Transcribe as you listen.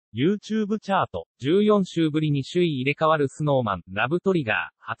YouTube チャート、14週ぶりに首位入れ替わるスノーマン、ラブトリガー、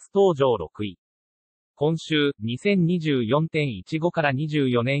初登場6位。今週、2024.15 から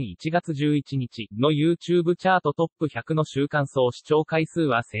24年1月11日の YouTube チャートトップ100の週間総視聴回数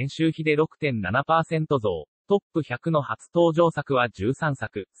は先週比で 6.7% 増。トップ100の初登場作は13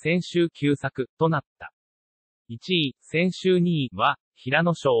作、先週9作、となった。1位、先週2位は、平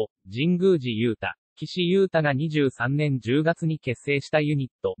野紫耀、神宮寺勇太。岸優太が23年10月に結成したユニッ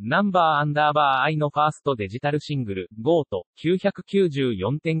ト、ナンバー&Iのファーストデジタルシングル、GO と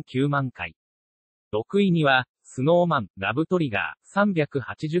 994.9 万回。6位には、スノーマン、ラブトリガー、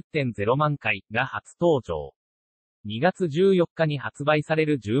380.0 万回が初登場。2月14日に発売され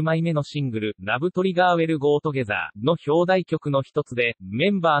る10枚目のシングル、ラブトリガーウェルゴートゲザーの表題曲の一つで、メ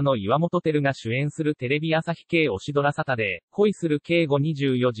ンバーの岩本照が主演するテレビ朝日系オシドラサタデー、恋する警護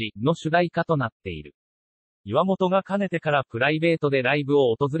24時の主題歌となっている。岩本がかねてからプライベートでライブ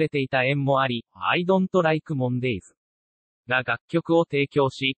を訪れていた縁もあり、I Don't Like Mondays。が楽曲を提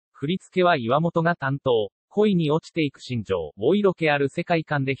供し、振り付けは岩本が担当。恋に落ちていく心情、を色気ある世界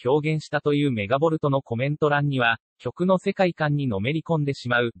観で表現したというメガボルトのコメント欄には、曲の世界観にのめり込んでし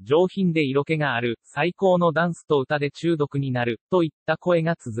まう、上品で色気がある、最高のダンスと歌で中毒になる、といった声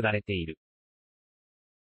が綴られている。